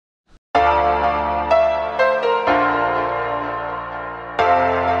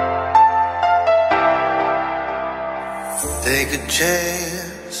Take a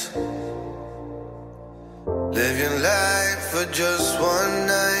chance. Live your life for just one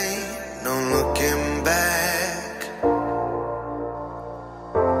night. No looking back.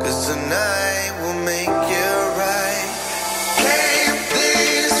 'Cause tonight will make it right. Keep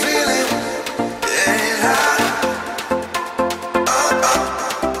this feeling getting high.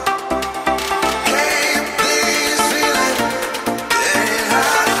 Keep this feeling getting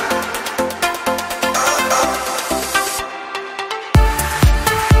high.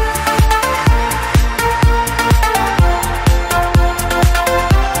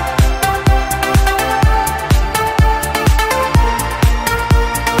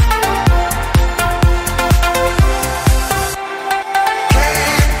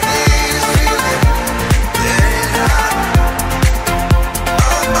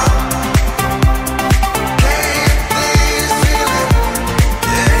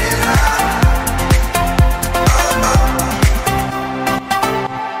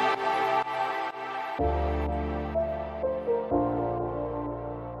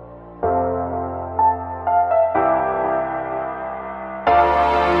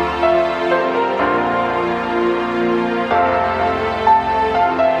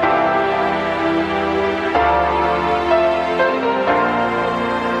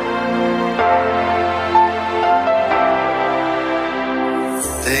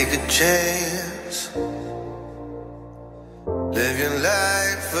 Take a chance. Live your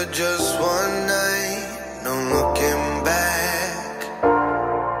life for just one night. No looking back.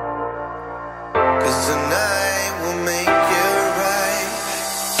 'Cause tonight will make it right.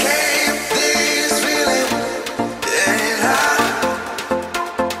 Keep this feeling getting high.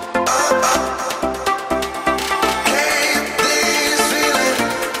 Keep this feeling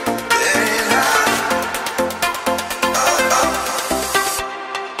getting high.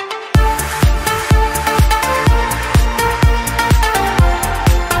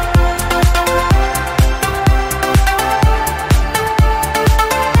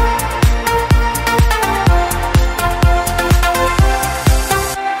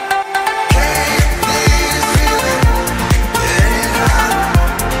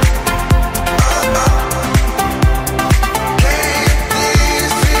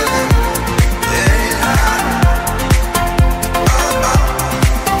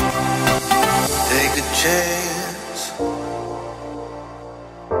 Chance.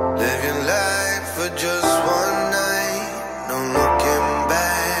 Live your life for just one night. No looking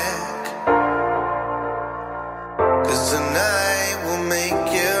back. 'Cause tonight will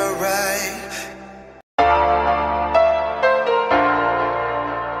make it right.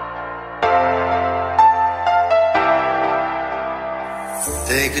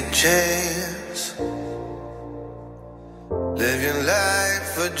 Take a chance. Live your life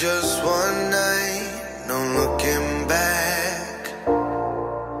for just one night. No looking back.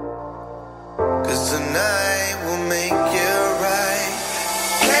 'Cause tonight will make it right.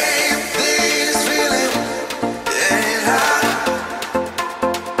 Keep this feeling getting high.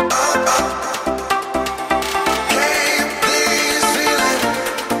 Keep this feeling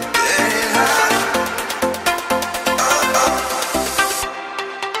getting high.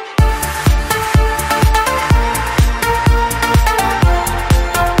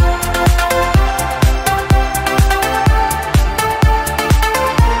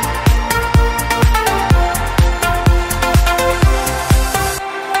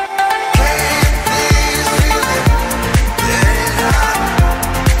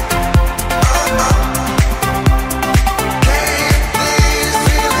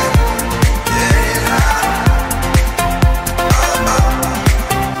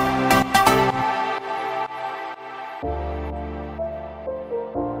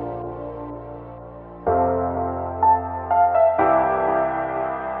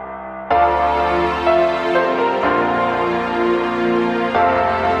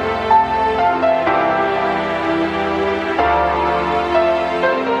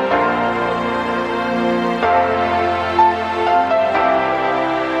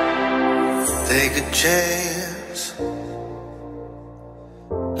 Take a chance.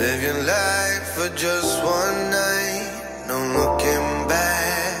 Live your life for just one night. No looking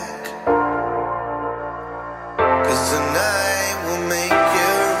back. 'Cause tonight will make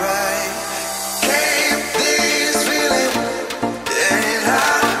it right. Keep this feeling getting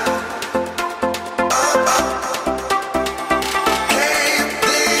high. Keep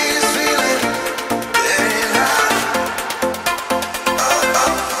this feeling getting high.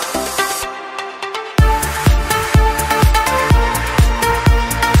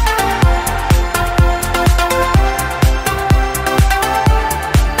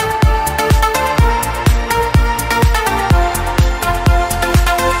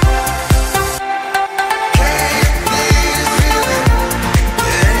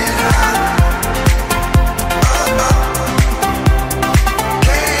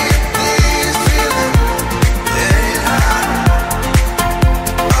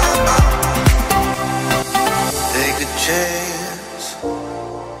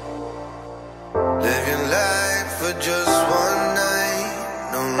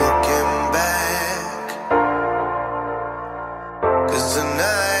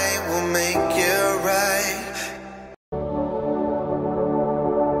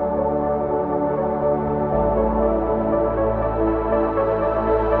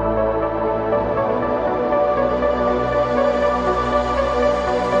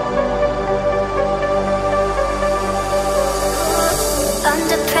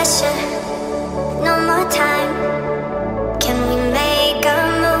 pressure, no more time. Can we make a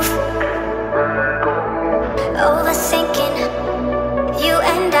move? Overthinking, you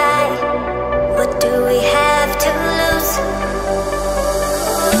and I. What do we have to lose?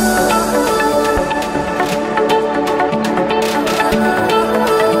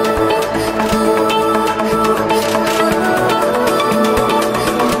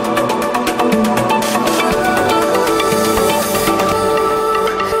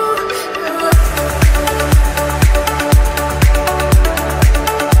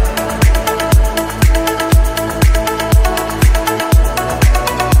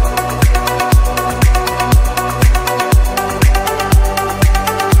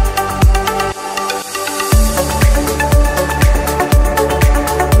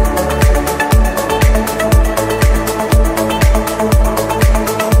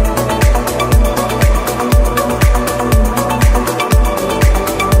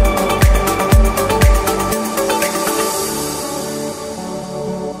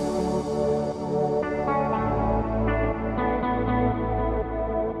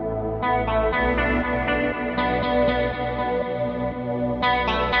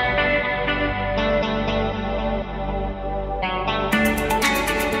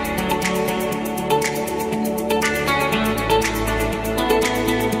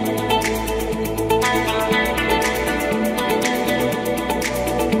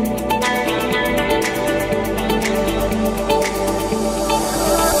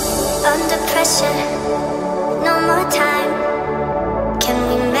 No more time. Can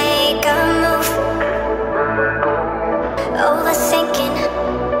we make a move? Overthinking,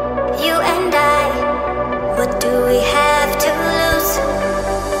 you and I. What do we have to lose?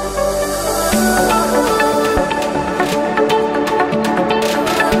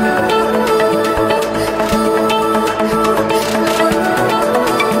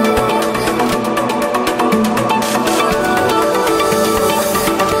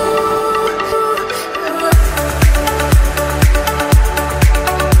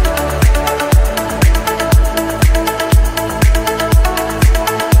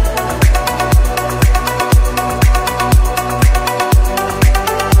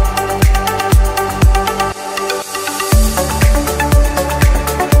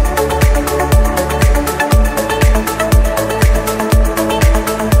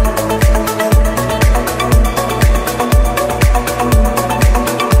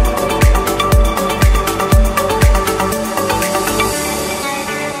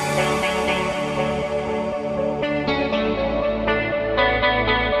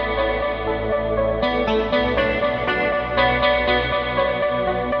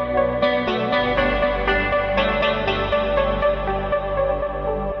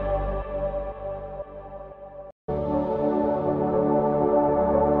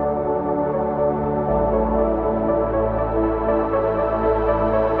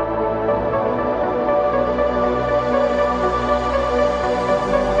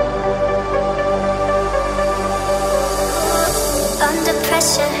 Under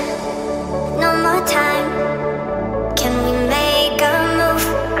pressure, no more time. Can we make a move?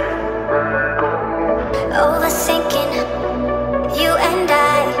 Overthinking, you and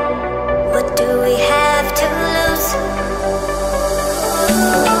I. What do we have to lose?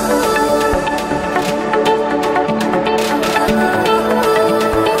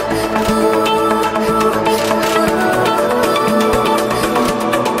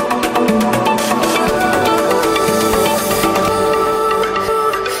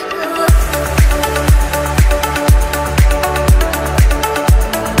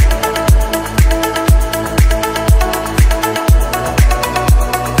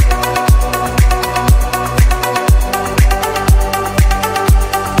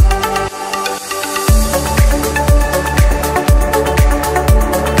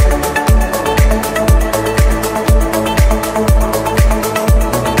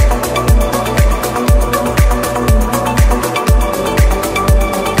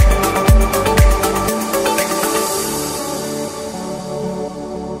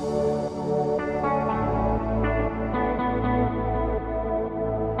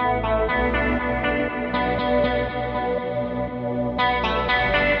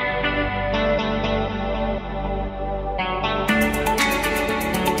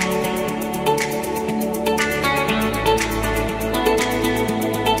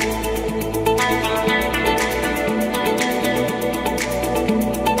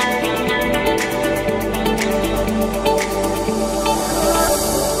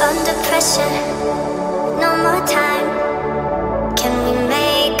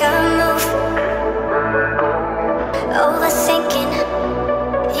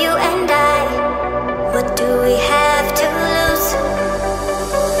 do we have?